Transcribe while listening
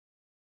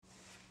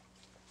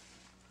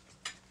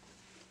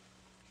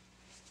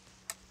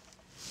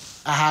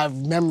I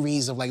have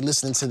memories of like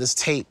listening to this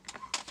tape,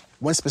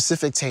 one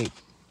specific tape.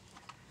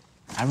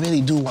 I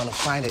really do want to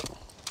find it.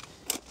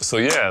 So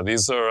yeah,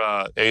 these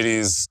are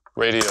 80s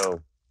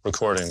radio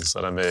recordings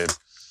that I made.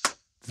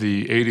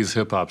 The 80s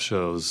hip-hop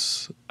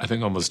shows, I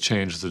think, almost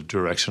changed the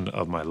direction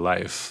of my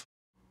life.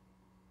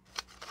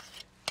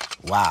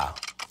 Wow.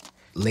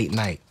 Late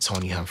night,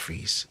 Tony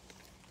Humphries,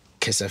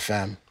 Kiss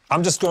FM.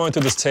 I'm just going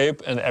through this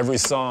tape, and every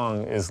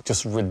song is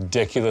just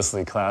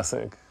ridiculously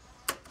classic.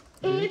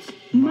 It's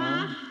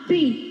my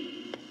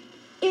beat.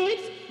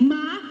 It's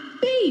my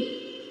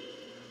beat.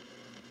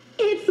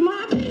 It's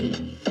my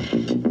beat.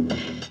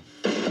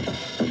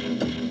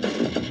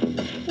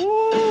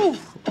 Woo!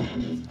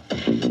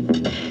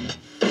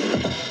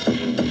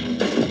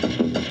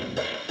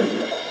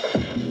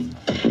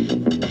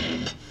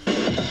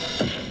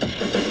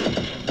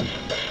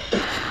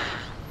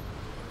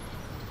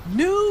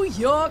 New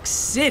York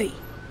City.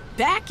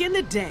 Back in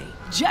the day,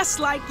 just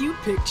like you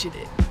pictured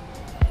it.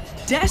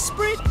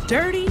 Desperate,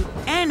 dirty,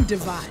 and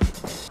divided.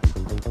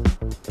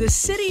 The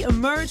city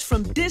emerged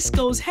from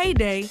disco's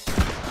heyday,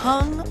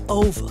 hung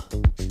over.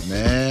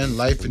 Man,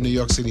 life in New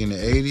York City in the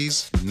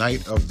 80s,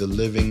 night of the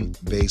living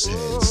bass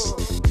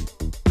heads.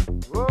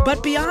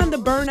 But beyond the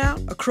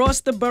burnout,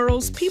 across the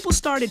boroughs, people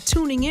started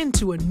tuning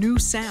into a new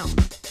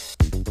sound.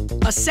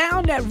 A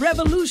sound that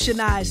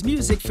revolutionized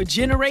music for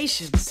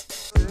generations.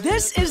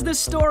 This is the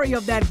story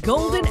of that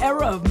golden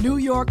era of New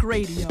York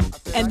radio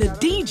and the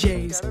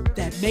DJs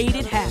that made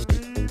it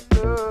happen.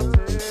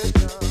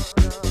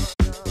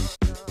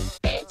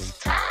 It's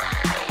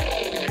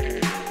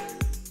time.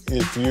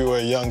 If you were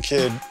a young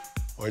kid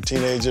or a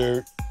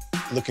teenager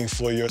looking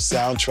for your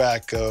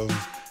soundtrack of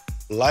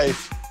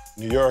life,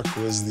 New York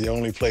was the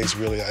only place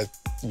really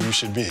you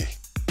should be.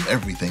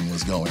 Everything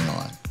was going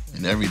on,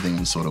 and everything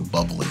was sort of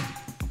bubbling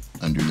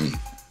underneath.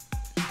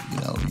 You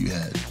know, you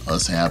had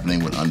us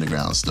happening with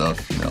underground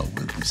stuff, you know,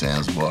 with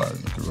Sam's Bar and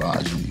the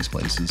Garage and these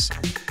places.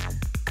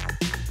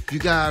 You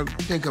gotta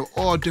think of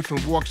all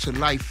different walks of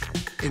life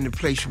in the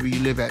place where you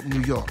live at,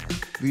 New York.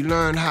 We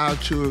learned how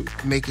to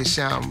make it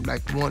sound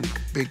like one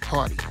big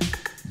party.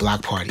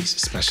 Block parties,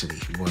 especially,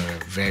 were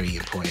very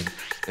important.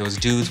 There was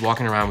dudes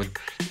walking around with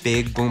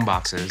big boom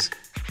boxes,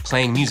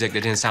 playing music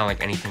that didn't sound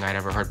like anything I'd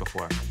ever heard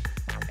before.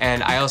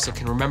 And I also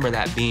can remember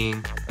that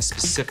being a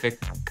specific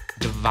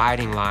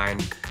dividing line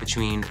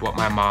between what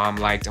my mom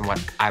liked and what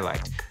I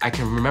liked. I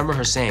can remember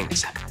her saying,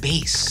 it's that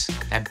bass.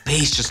 That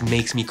bass just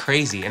makes me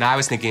crazy. And I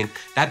was thinking,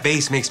 that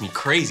bass makes me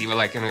crazy, but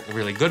like in a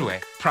really good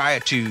way.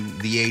 Prior to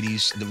the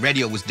 80s, the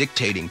radio was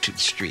dictating to the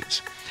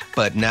streets,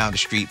 but now the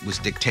street was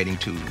dictating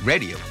to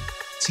radio.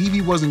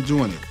 TV wasn't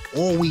doing it.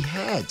 All we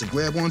had to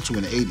grab onto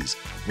in the 80s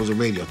was a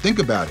radio. Think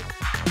about it.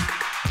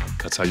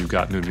 That's how you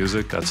got new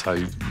music. That's how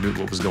you knew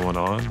what was going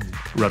on.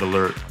 Red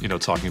Alert, you know,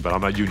 talking about,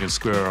 I'm at Union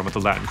Square, I'm at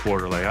the Latin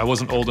Quarter. Like, I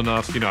wasn't old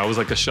enough, you know, I was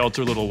like a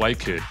sheltered little white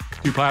kid.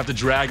 You'd probably have to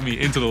drag me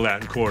into the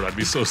Latin Quarter. I'd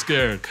be so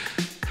scared.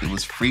 It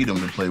was freedom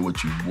to play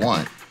what you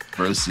want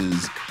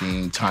versus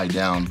being tied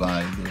down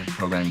by the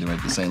programming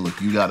director saying,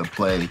 look, you gotta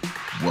play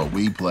what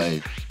we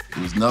play.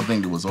 There was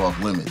nothing that was off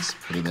limits,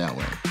 put it that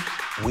way.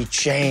 We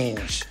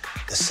changed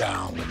the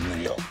sound of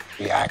New York.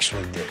 We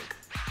actually did.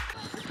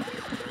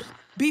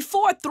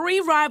 Before three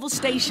rival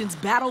stations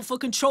battled for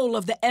control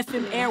of the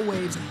FM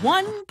airwaves,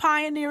 one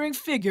pioneering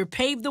figure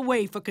paved the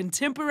way for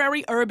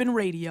contemporary urban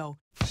radio.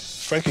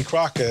 Frankie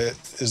Crocker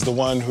is the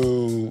one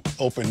who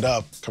opened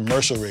up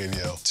commercial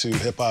radio to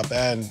hip-hop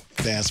and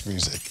dance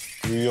music.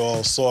 We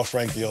all saw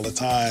Frankie all the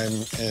time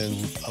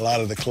in a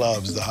lot of the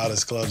clubs, the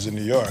hottest clubs in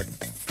New York.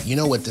 You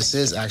know what this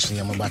is, actually,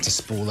 I'm about to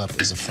spool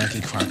up, is a Frankie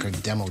Crocker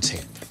demo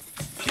tape.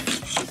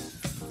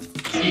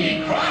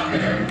 Frankie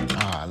Crocker.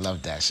 Oh, I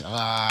love that shit.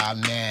 Ah,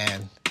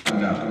 man.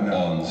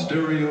 On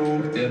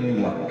stereo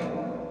in black.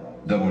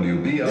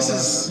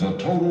 WBLS, the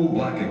total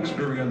black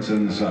experience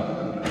in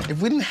sound.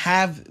 If we didn't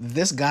have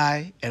this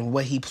guy and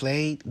what he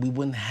played, we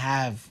wouldn't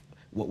have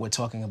what we're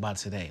talking about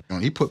today.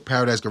 He put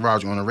Paradise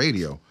Garage on the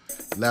radio.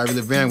 Larry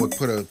Levan would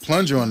put a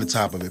plunger on the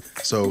top of it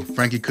so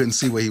Frankie couldn't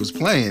see what he was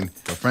playing,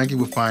 but Frankie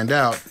would find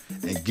out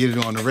and get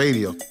it on the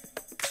radio.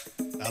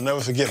 I'll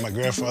never forget, my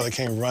grandfather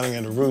came running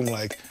in the room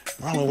like,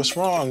 Marlon, what's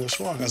wrong? What's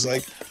wrong? I was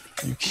like,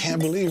 you can't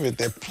believe it.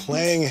 They're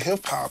playing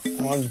hip-hop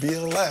on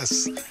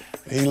BLS.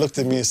 And he looked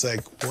at me and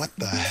said, what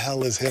the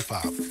hell is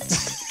hip-hop?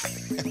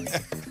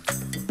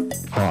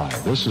 Hi,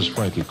 this is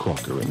Frankie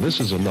Crocker, and this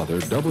is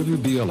another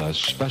WBLS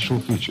special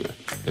feature.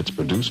 It's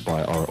produced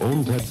by our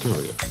own Ted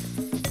Courier.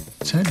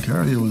 Ted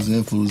Courier was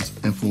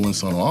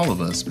influence on all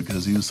of us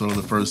because he was sort of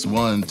the first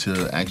one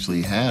to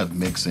actually have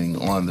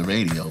mixing on the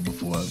radio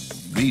before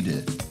we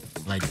did.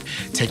 Like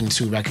taking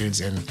two records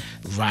and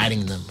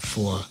riding them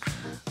for,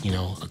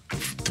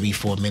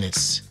 3-4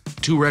 minutes.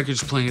 Two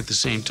records playing at the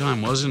same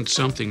time wasn't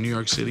something New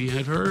York City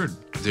had heard.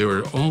 There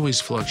were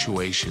always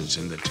fluctuations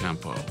in the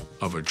tempo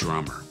of a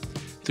drummer.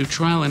 Through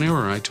trial and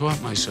error, I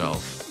taught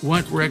myself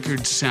what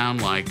records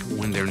sound like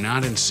when they're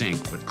not in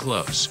sync but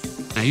close.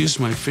 I used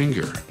my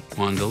finger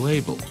on the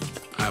label.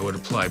 I would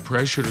apply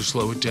pressure to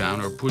slow it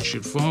down or push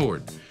it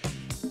forward.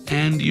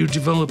 And you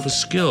develop a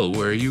skill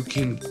where you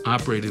can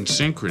operate in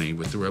synchrony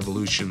with the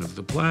revolution of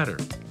the platter.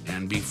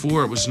 And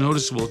before it was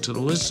noticeable to the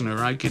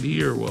listener, I could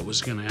hear what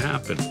was going to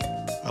happen.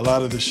 A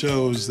lot of the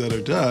shows that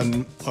are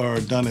done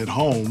at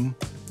home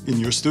in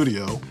your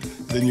studio.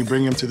 Then you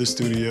bring them to the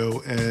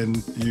studio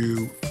and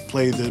you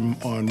play them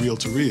on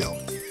reel-to-reel.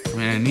 I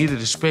mean, I needed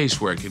a space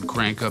where I could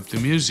crank up the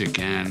music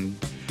and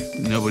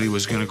nobody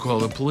was going to call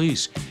the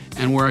police,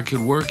 and where I could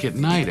work at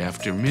night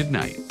after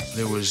midnight.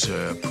 There was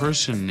a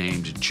person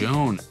named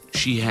Joan.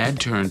 She had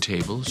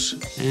turntables,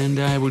 and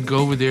I would go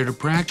over there to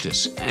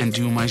practice and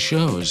do my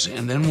shows.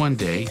 And then one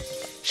day,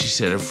 she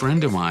said, "A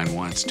friend of mine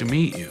wants to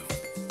meet you."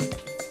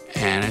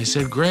 And I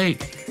said,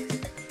 "Great."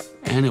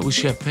 And it was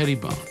Shep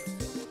Pettibone.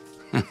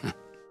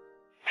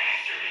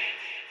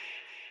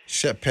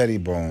 Shep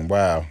Pettibone,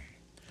 wow.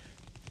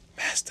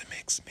 Master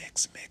mix.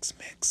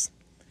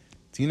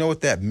 Do you know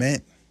what that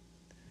meant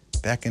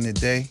back in the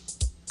day?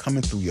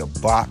 Coming through your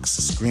box,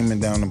 screaming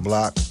down the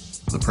block.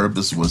 The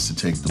purpose was to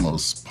take the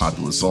most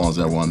popular songs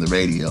that were on the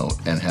radio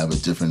and have a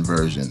different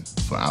version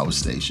for our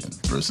station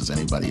versus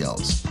anybody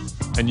else.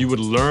 And you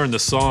would learn the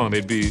song.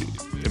 They'd be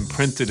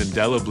imprinted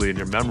indelibly in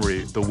your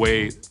memory the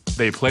way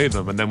they played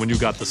them. And then when you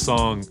got the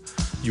song,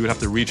 you would have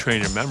to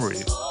retrain your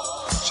memory.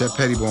 Shep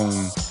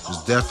Pettibone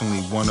was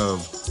definitely one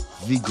of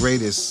the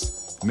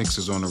greatest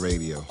mixers on the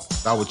radio.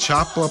 I would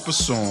chop up a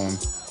song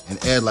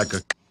and add like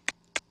a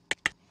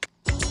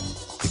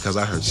because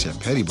I heard Shep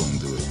Pettibone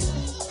do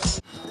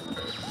it.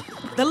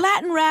 The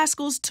Latin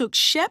Rascals took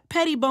Shep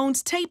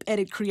Pettibone's tape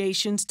edit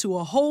creations to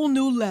a whole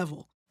new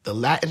level. The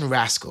Latin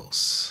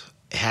Rascals,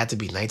 it had to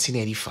be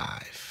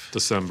 1985.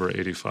 December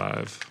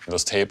 85.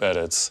 Those tape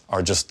edits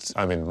are just,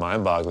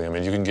 mind-boggling. I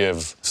mean, you can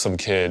give some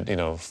kid,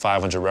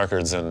 500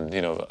 records and,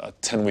 a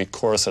 10-week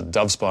course at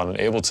Dubspot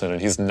in Ableton,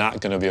 and he's not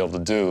going to be able to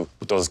do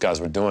what those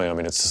guys were doing. I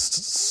mean, it's just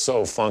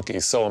so funky,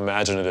 so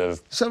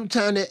imaginative.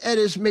 Sometimes the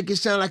edits make it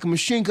sound like a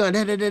machine gun.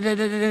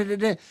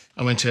 I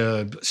went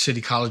to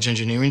City College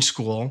Engineering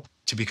School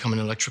to become an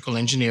electrical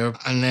engineer.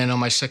 And then on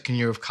my second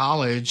year of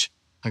college,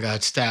 I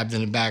got stabbed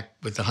in the back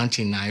with a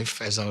hunting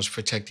knife as I was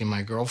protecting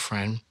my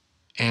girlfriend.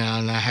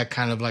 And I had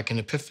kind of like an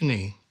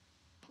epiphany.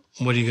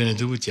 What are you going to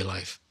do with your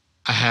life?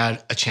 I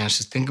had a chance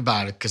to think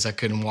about it because I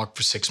couldn't walk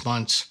for 6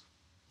 months.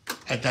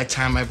 At that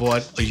time, I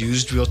bought a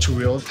used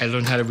reel-to-reel. I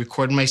learned how to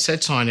record my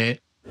sets on it,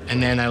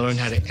 and then I learned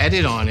how to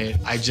edit on it.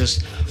 I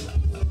just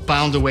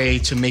found a way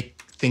to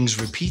make things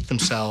repeat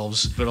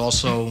themselves, but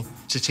also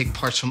to take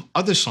parts from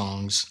other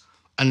songs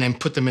and then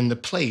put them in the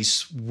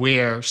place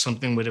where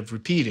something would have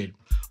repeated.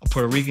 A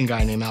Puerto Rican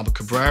guy named Albert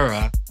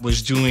Cabrera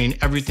was doing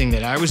everything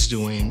that I was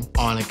doing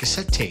on a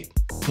cassette tape.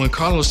 When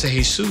Carlos de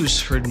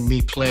Jesus heard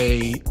me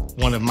play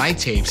one of my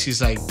tapes,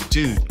 he's like,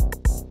 "Dude,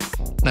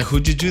 like,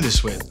 who'd you do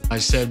this with?" I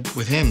said,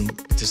 "With him,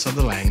 this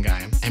other Latin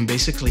guy." And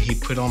basically, he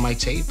put on my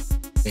tape.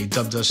 They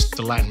dubbed us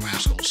the Latin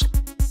Rascals.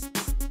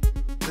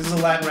 This is a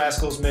Latin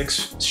Rascals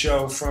mix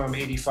show from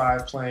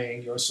 '85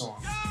 playing your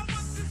song.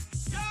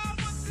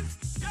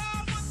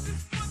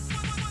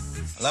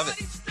 I love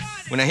it.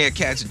 When I hear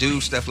cats do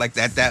stuff like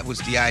that, that was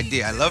the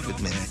idea. I love it,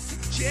 man.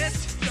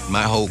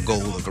 My whole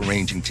goal of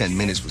arranging 10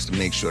 minutes was to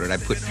make sure that I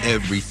put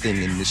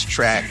everything in this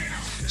track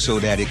so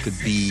that it could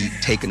be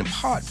taken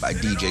apart by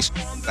DJs.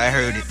 I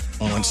heard it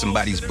on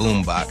somebody's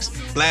boombox,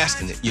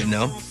 blasting it,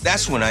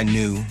 That's when I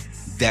knew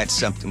that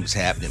something was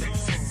happening.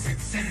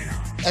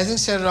 I think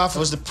Set It Off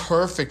was the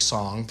perfect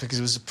song because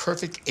it was a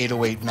perfect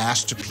 808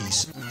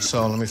 masterpiece.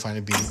 So let me find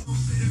a beat.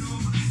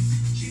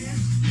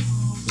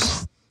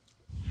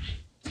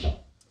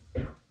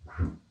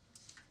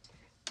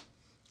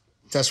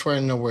 That's where I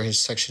know where his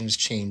section is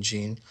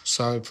changing.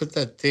 So I put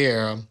that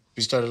there.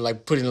 We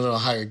started putting little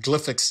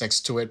hieroglyphics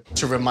next to it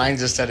to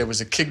remind us that it was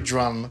a kick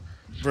drum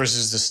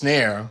versus the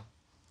snare.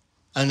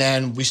 And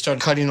then we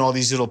started cutting all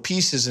these little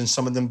pieces and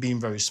some of them being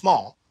very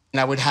small. And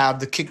I would have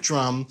the kick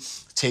drum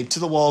taped to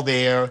the wall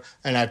there,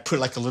 and I'd put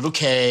a little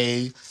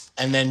K,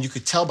 and then you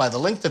could tell by the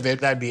length of it,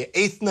 that'd be an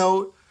 8th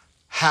note,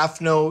 half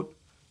note,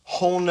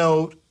 whole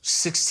note,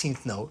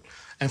 16th note.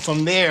 And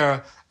from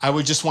there, I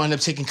would just wind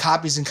up taking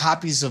copies and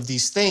copies of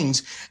these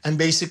things and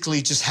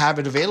basically just have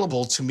it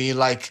available to me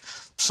like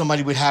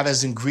somebody would have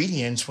as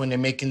ingredients when they're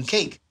making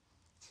cake.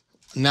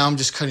 Now I'm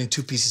just cutting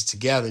 2 pieces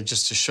together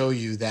just to show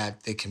you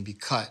that they can be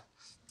cut.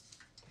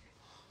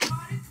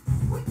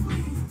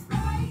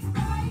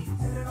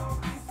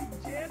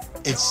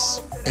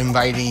 It's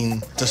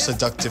inviting the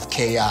seductive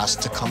chaos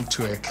to come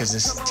to it because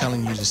it's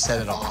telling you to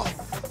set it off.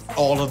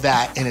 All of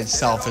that in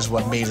itself is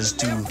what made us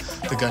do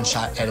the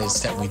gunshot edits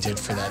that we did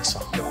for that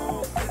song.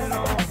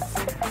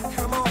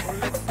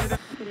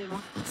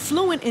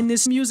 Fluent in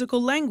this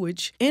musical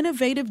language,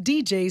 innovative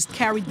DJs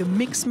carried the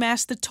mix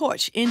master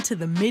torch into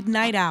the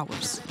midnight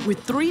hours,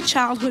 with 3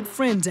 childhood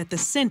friends at the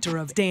center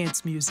of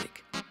dance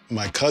music.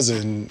 My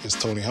cousin is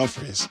Tony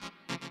Humphries.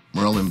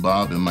 Merle and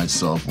Bob and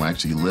myself were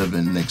actually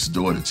living next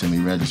door to Timmy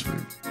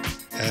Regisford.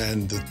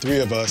 And the three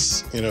of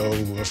us, you know,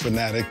 were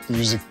fanatic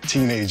music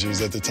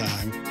teenagers at the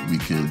time. We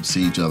could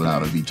see each other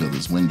out of each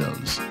other's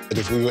windows. But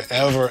if we were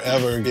ever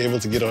able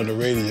to get on the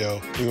radio,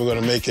 we were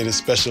going to make it as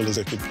special as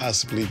it could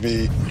possibly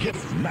be.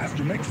 Kiss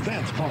Master Mix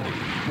Dance Party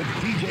with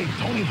DJ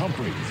Tony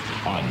Humphries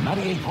on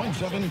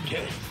 98.7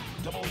 Kiss.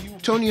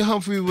 Tony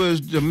Humphries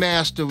was the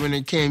master when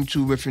it came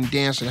to riffing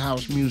dance and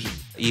house music.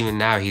 Even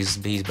now, he's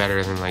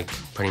better than like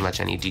pretty much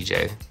any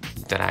DJ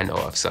that I know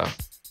of, so.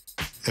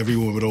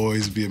 Everyone would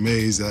always be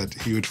amazed that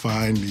he would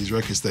find these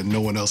records that no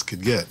one else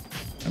could get.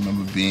 I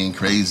remember being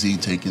crazy,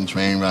 taking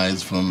train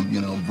rides from, you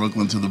know,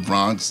 Brooklyn to the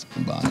Bronx,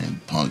 and buying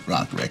punk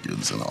rock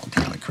records and all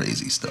kind of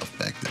crazy stuff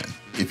back then.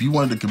 If you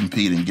wanted to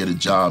compete and get a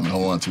job and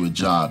hold on to a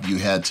job, you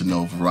had to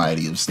know a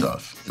variety of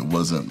stuff. It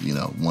wasn't, you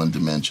know,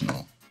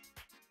 one-dimensional.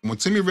 When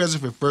Timmy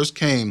Reserford first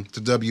came to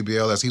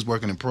WBLS, he's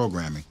working in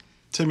programming.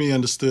 Timmy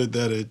understood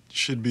that it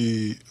should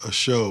be a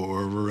show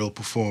or a real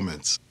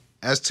performance.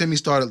 As Timmy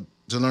started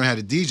to learn how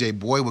to DJ,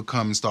 Boy would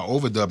come and start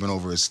overdubbing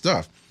over his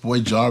stuff.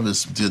 Boy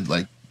Jarvis did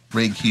like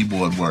great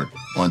keyboard work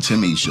on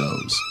Timmy's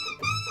shows.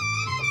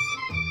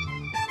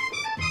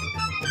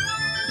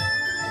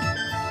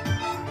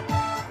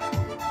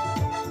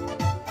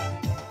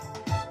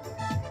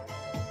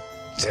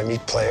 Timmy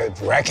played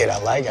a record, I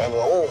like it. I go,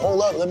 oh,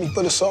 hold up, let me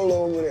put a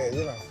solo over there,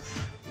 you know.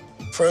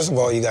 First of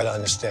all, you gotta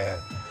understand,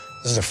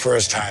 this is the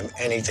first time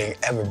anything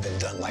ever been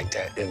done like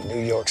that in New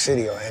York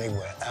City or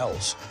anywhere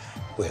else,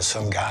 where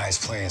some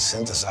guys playing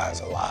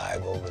synthesizer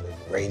live over the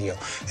radio,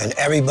 and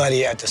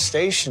everybody at the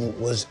station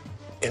was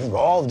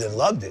involved and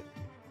loved it.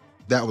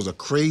 That was a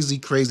crazy,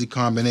 crazy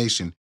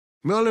combination.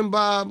 Merlin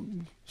Bob,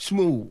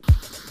 smooth.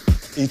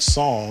 Each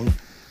song,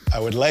 I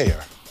would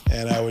layer,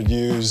 and I would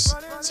use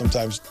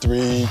sometimes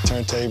 3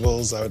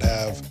 turntables. I would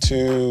have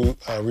 2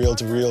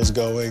 reel-to-reels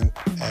going,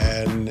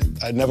 and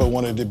I never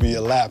wanted to be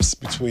a lapse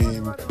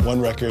between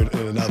one record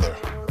and another.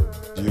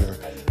 You're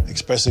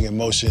expressing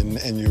emotion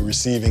and you're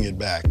receiving it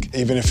back.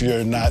 Even if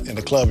you're not in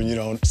a club and you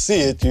don't see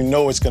it, you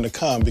know it's gonna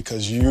come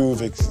because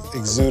you've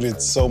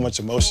exuded so much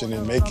emotion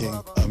in making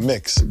a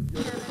mix.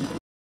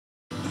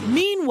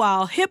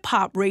 Meanwhile,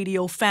 hip-hop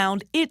radio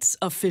found its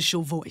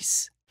official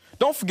voice.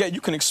 Don't forget you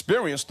can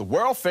experience the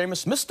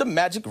world-famous Mr.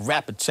 Magic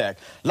Rap Attack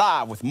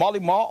live with Marley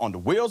Marl on the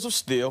Wheels of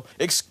Steel,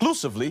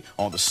 exclusively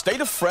on the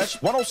State of Fresh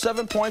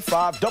 107.5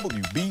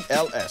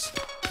 WBLS.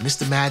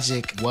 Mr.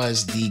 Magic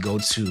was the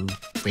go-to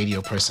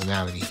radio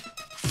personality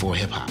for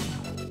hip-hop,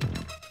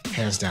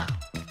 hands down.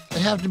 It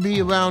had to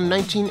be around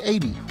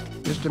 1980.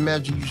 Mr.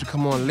 Magic used to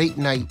come on late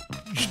night.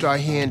 You start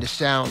hearing the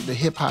sound, the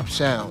hip-hop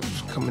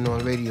sounds coming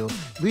on radio.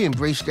 We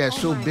embraced that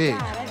so big.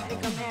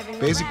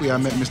 Basically, I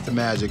met Mr.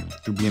 Magic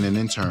through being an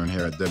intern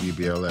here at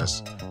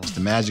WBLS.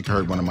 Mr. Magic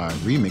heard one of my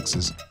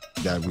remixes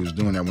that we was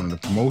doing at one of the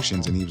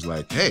promotions, and he was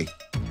like, hey,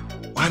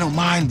 why don't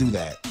mine do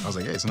that? I was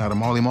like, hey, it's not a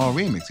Marley Marl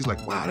remix. He's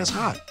like, wow, that's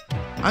hot.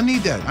 I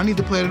need that. I need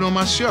to play it on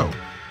my show.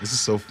 This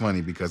is so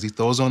funny because he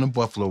throws on the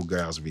Buffalo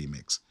Girls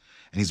remix,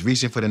 and he's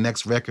reaching for the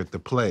next record to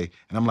play,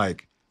 and I'm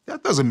like,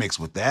 that doesn't mix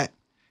with that.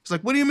 He's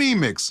like, what do you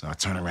mean mix? I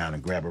turn around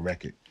and grab a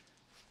record,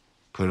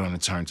 put it on the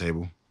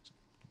turntable,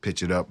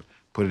 pitch it up,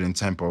 put it in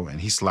tempo, and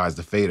he slides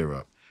the fader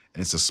up.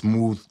 And it's a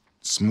smooth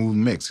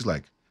mix. He's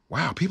like,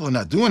 wow, people are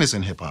not doing this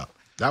in hip-hop.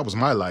 That was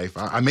my life.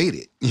 I made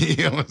it.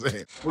 You know what I'm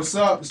saying? What's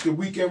up? It's the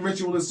Weekend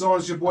Ritual. It's on.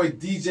 It's your boy,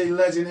 DJ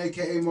Legend,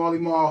 a.k.a. Marley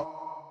Marl.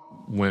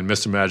 When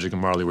Mr. Magic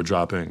and Marley were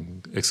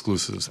dropping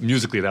exclusives,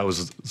 musically, that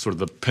was sort of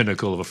the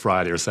pinnacle of a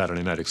Friday or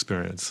Saturday night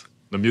experience.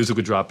 The music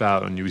would drop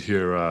out and you'd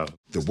hear...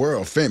 the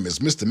world-famous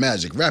Mr.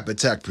 Magic Rap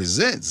Attack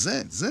presents,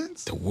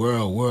 The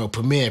world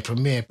premiere.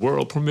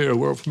 World premiere.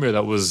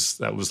 That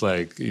was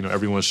like, you know,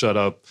 everyone shut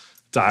up,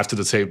 dive to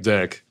the tape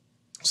deck.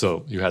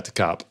 So you had to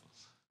cop.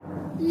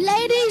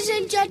 Ladies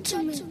and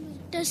gentlemen,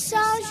 the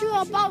sounds you're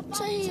about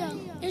to hear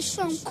is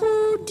from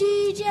Kool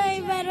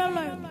DJ Red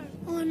Alert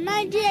on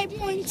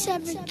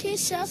 98.7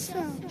 Kiss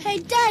FM. Hey,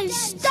 Daddy,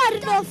 start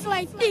it off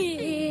like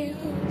this.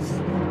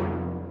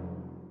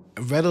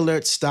 Red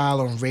Alert style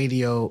on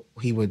radio,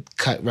 he would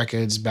cut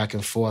records back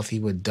and forth. He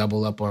would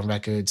double up on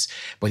records,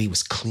 but he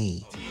was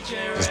clean.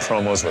 His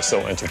promos were so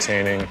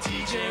entertaining.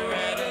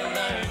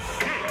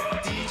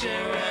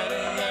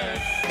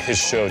 His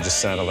show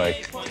just sounded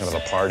like kind of a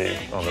party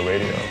on the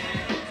radio.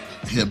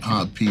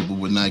 Hip-hop people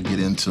would not get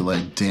into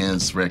like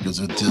dance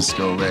records or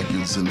disco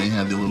records, and they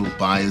had their little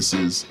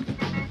biases.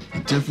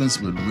 The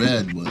difference with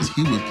Red was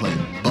he would play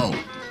both,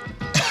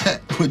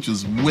 which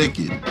was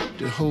wicked.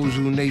 The whole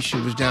Zoo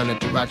Nation was down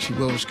at the Roxy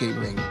Road skate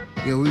ring.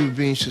 You know, we were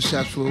being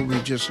successful. We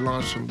just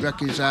launched some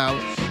records out.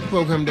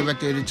 Program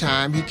director at the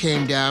time, he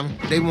came down.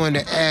 They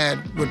wanted to add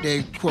what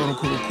they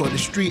quote-unquote call the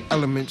street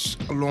elements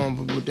along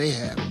with what they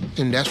have.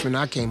 And that's when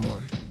I came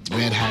on.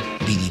 Red had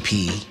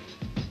BDP.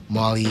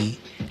 Marley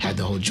had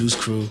the whole Juice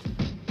Crew.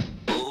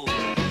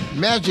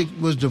 Magic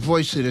was the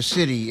voice of the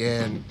city,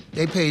 and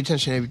they paid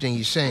attention to everything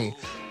he's saying.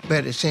 But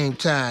at the same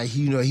time,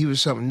 he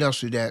was something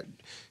else with that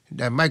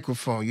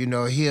microphone. You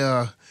know,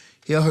 he'll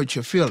hurt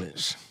your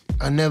feelings.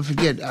 I'll never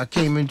forget, I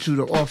came into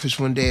the office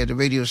one day at the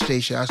radio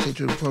station. I said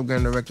to the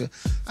program director,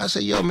 I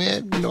said, yo,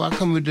 man, you know, I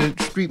come with the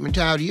street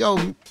mentality.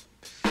 Yo,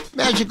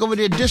 Magic over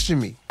there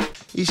dissing me.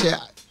 He said,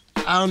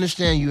 I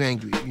understand you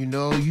angry. You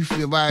know, you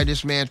feel why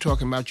this man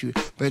talking about you.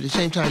 But at the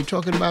same time he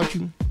talking about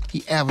you,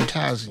 he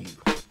advertising you.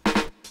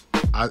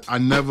 I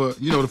never,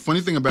 you know, the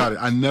funny thing about it,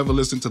 I never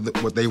listened to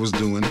what they was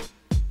doing.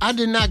 I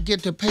did not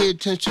get to pay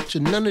attention to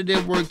none of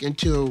their work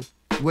until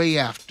way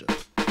after.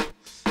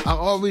 I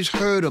always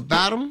heard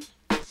about them,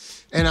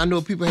 and I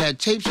know people had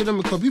tapes of them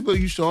because people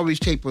used to always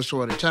tape us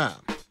all the time.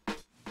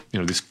 You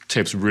know, these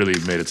tapes really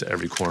made it to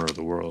every corner of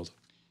the world.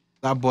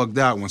 I bugged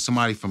out when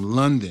somebody from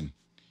London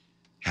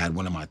had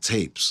one of my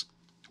tapes.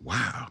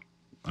 Wow.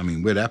 I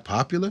mean, we're that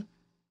popular?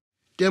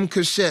 Them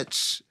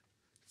cassettes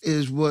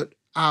is what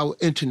our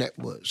internet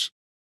was.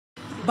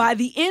 By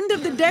the end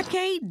of the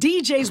decade,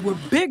 DJs were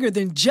bigger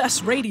than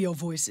just radio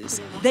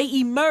voices. They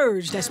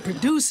emerged as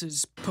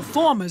producers,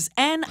 performers,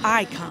 and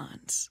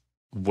icons.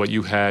 What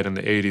you had in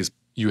the 80s,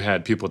 you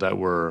had people that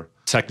were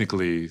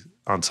technically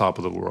on top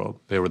of the world.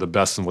 They were the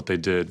best in what they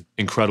did.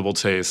 Incredible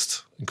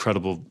taste,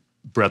 incredible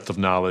breadth of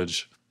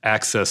knowledge,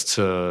 access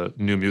to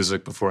new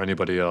music before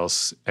anybody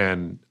else,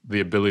 and the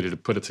ability to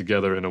put it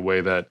together in a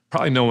way that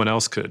probably no one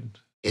else could.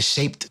 It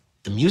shaped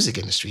the music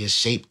industry. It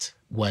shaped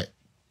what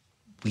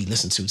we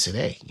listen to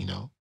today, you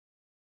know?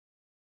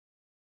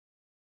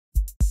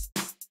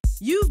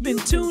 You've been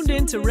tuned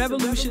into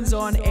Revolutions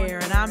on Air,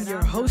 and I'm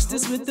your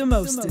hostess with the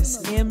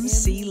mostest,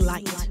 MC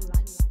Light.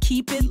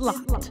 Keep it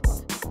locked.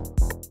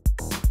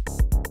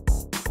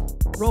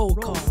 Roll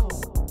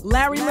call.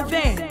 Larry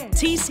Levan,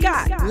 T.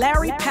 Scott,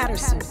 Larry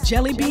Patterson,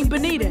 Jelly Bean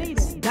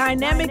Benitez,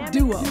 Dynamic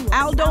Duo,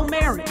 Aldo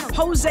Mary,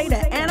 Jose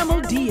the Animal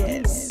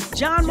Diaz,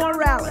 John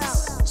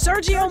Morales,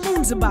 Sergio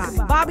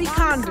Moonzabai, Bobby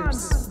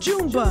Condors,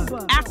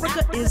 Junebug,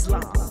 Africa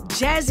Islam,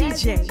 Jazzy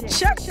J,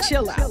 Chuck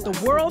Chillout,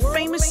 the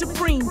world-famous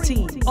Supreme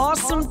Team,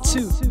 Awesome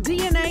 2,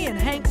 DNA and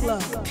Hank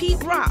Love,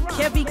 Pete Rock,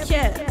 Kevy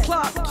Kev,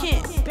 Clark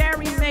Kent,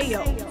 Barry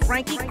Mayo,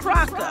 Frankie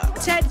Crocker,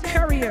 Ted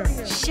Courier,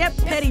 Shep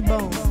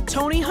Pettibone,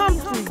 Tony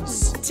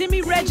Humphries,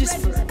 Timmy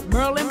Regisford,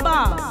 Merlin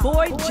Bob,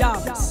 Boyd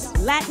Jarvis,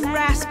 Latin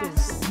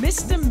Rascals,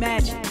 Mr.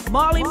 Magic,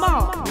 Marley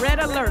Marl, Red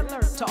Alert.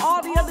 To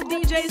all the other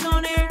DJs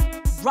on air,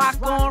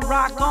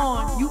 rock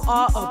on, you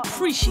are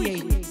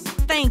appreciated.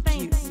 Thank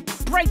you.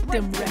 Break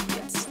them records.